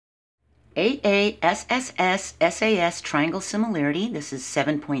AA, SSS, SAS triangle similarity. This is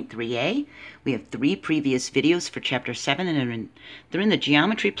 7.3a. We have 3 previous videos for chapter 7 and they're in the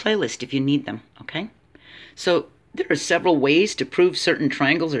geometry playlist if you need them, okay? So there are several ways to prove certain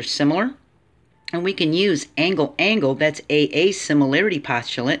triangles are similar. And we can use angle, that's AA similarity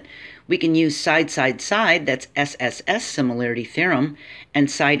postulate. We can use side, that's SSS similarity theorem,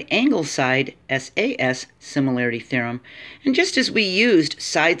 and side, SAS similarity theorem. And just as we used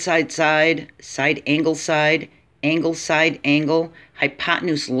side, angle,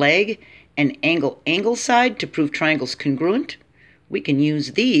 hypotenuse leg, and angle, side to prove triangles congruent, we can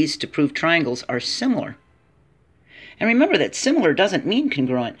use these to prove triangles are similar. And remember that similar doesn't mean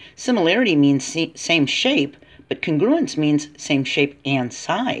congruent. Similarity means same shape, but congruence means same shape and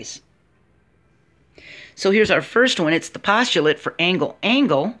size. So here's our first one. It's the postulate for angle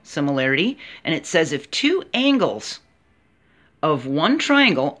similarity, and it says if 2 angles of one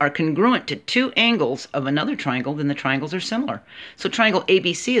triangle are congruent to 2 angles of another triangle, then the triangles are similar. So triangle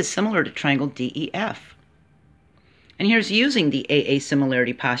ABC is similar to triangle DEF. And here's using the AA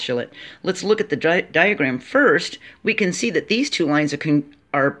similarity postulate. Let's look at the diagram first. We can see that these 2 lines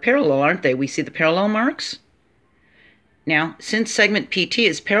are parallel, aren't they? We see the parallel marks. Now, since segment PT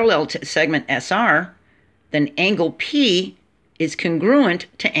is parallel to segment SR, then angle P is congruent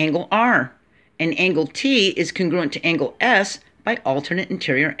to angle R, and angle T is congruent to angle S by alternate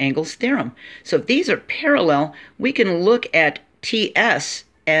interior angles theorem. So if these are parallel, we can look at TS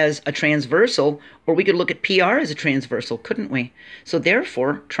as a transversal, or we could look at PR as a transversal, couldn't we? So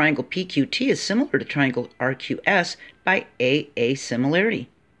therefore, triangle PQT is similar to triangle RQS by AA similarity.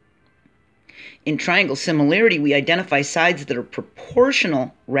 In triangle similarity, we identify sides that are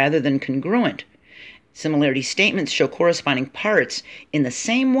proportional rather than congruent. Similarity statements show corresponding parts in the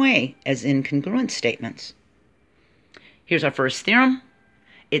same way as in congruent statements. Here's our first theorem.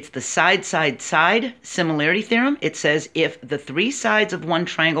 It's the side similarity theorem. It says if the 3 sides of one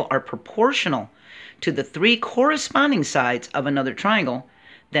triangle are proportional to the 3 corresponding sides of another triangle,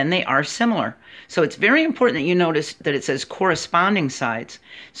 then they are similar. So it's very important that you notice that it says corresponding sides.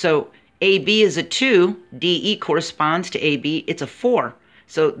 So AB is a 2, DE corresponds to AB, it's a 4.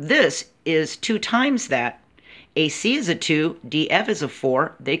 So this is 2 times that. AC is a 2, DF is a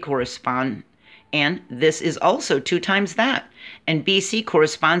 4, they correspond. And this is also 2 times that. And BC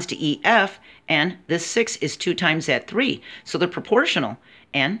corresponds to EF, and this 6 is 2 times that 3. So they're proportional.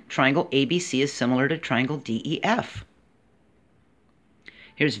 And triangle ABC is similar to triangle DEF.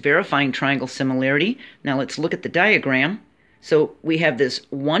 Here's verifying triangle similarity. Now let's look at the diagram. So we have this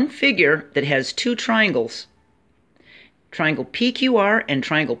one figure that has 2 triangles. Triangle PQR and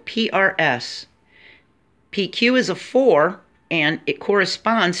triangle PRS. PQ is a 4, and it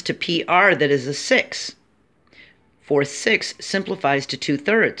corresponds to PR that is a 6. 4 6 simplifies to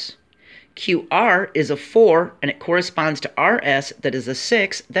 2/3. QR is a 4, and it corresponds to RS that is a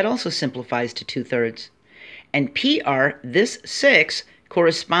 6, that also simplifies to 2/3. And PR, this 6,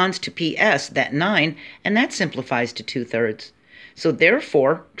 corresponds to PS, that 9, and that simplifies to 2/3. So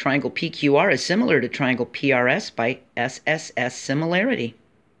therefore, triangle PQR is similar to triangle PRS by SSS similarity.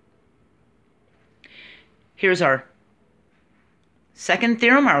 Here's our second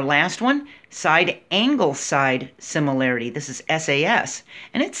theorem, our last one, side similarity. This is SAS.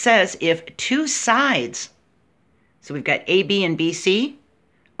 And it says if 2 sides, so we've got AB and BC,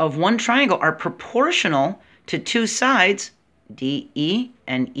 of one triangle are proportional to 2 sides, DE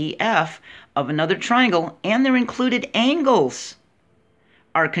and EF, of another triangle, and their included angles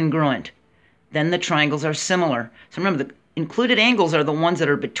are congruent, then the triangles are similar. So remember, the included angles are the ones that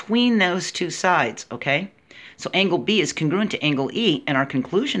are between those 2 sides, okay? So angle B is congruent to angle E, and our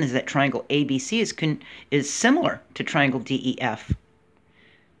conclusion is that triangle ABC is similar to triangle DEF.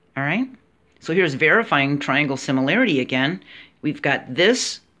 All right? So here's verifying triangle similarity again. We've got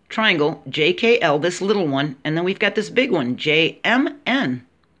this triangle, JKL, this little one, and then we've got this big one, JMN.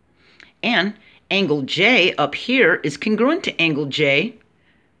 And angle J up here is congruent to angle J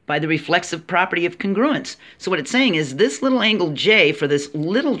by the reflexive property of congruence. So what it's saying is this little angle J for this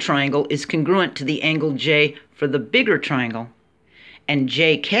little triangle is congruent to the angle J for the bigger triangle. And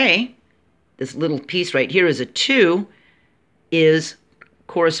JK, this little piece right here is a 2, is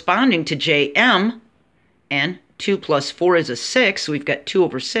corresponding to JM, and 2 plus 4 is a 6, so we've got 2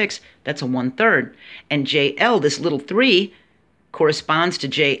 over 6, that's a 1/3. And JL, this little 3, corresponds to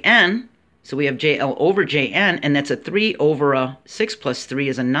JN, so we have JL over JN, and that's a 3 over a 6 plus 3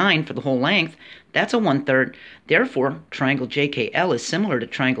 is a 9 for the whole length. That's a 1/3. Therefore, triangle JKL is similar to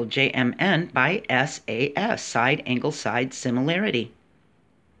triangle JMN by SAS, side similarity.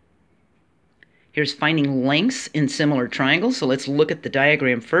 Here's finding lengths in similar triangles. So let's look at the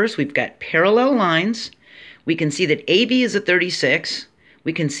diagram first. We've got parallel lines. We can see that AB is a 36.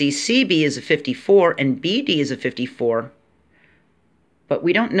 We can see CB is a 54 and BD is a 54. But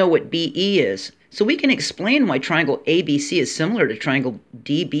we don't know what BE is. So we can explain why triangle ABC is similar to triangle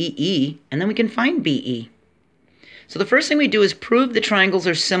DBE, and then we can find BE. So the first thing we do is prove the triangles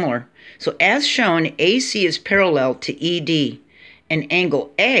are similar. So as shown, AC is parallel to ED, and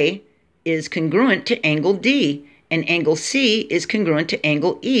angle A is congruent to angle D, and angle C is congruent to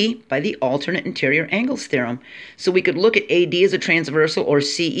angle E by the alternate interior angles theorem. So we could look at AD as a transversal or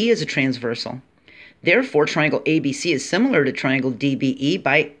CE as a transversal. Therefore, triangle ABC is similar to triangle DBE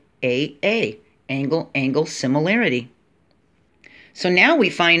by AA, angle-angle similarity. So now we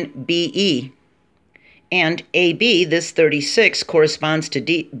find BE, and AB, this 36, corresponds to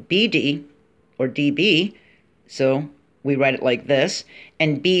BD, or DB, so we write it like this,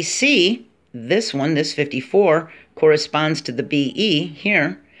 and BC, this one, this 54, corresponds to the BE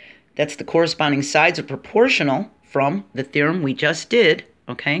here. That's the corresponding sides are proportional from the theorem we just did,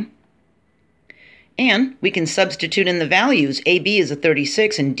 okay? And we can substitute in the values. AB is a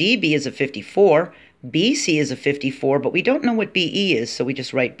 36 and DB is a 54. BC is a 54, but we don't know what BE is, so we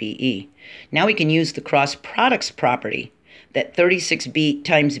just write BE. Now we can use the cross products property, that 36B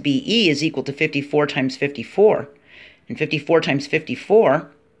times BE is equal to 54 times 54. And 54 times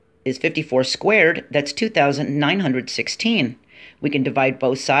 54 is 54 squared. That's 2,916. We can divide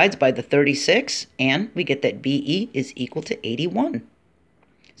both sides by the 36, and we get that BE is equal to 81.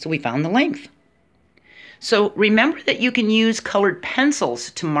 So we found the length. So remember that you can use colored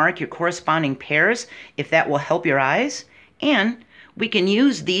pencils to mark your corresponding pairs if that will help your eyes. And we can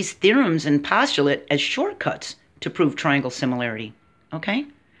use these theorems and postulate as shortcuts to prove triangle similarity. Okay?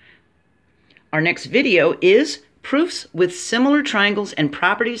 Our next video is proofs with similar triangles and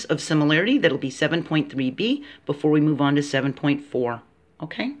properties of similarity. That'll be 7.3b before we move on to 7.4.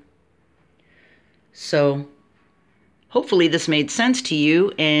 Okay? So hopefully this made sense to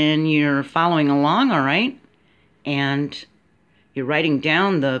you and you're following along, all right? And you're writing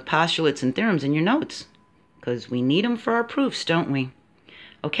down the postulates and theorems in your notes because we need them for our proofs, don't we?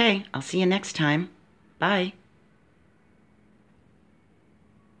 Okay, I'll see you next time. Bye.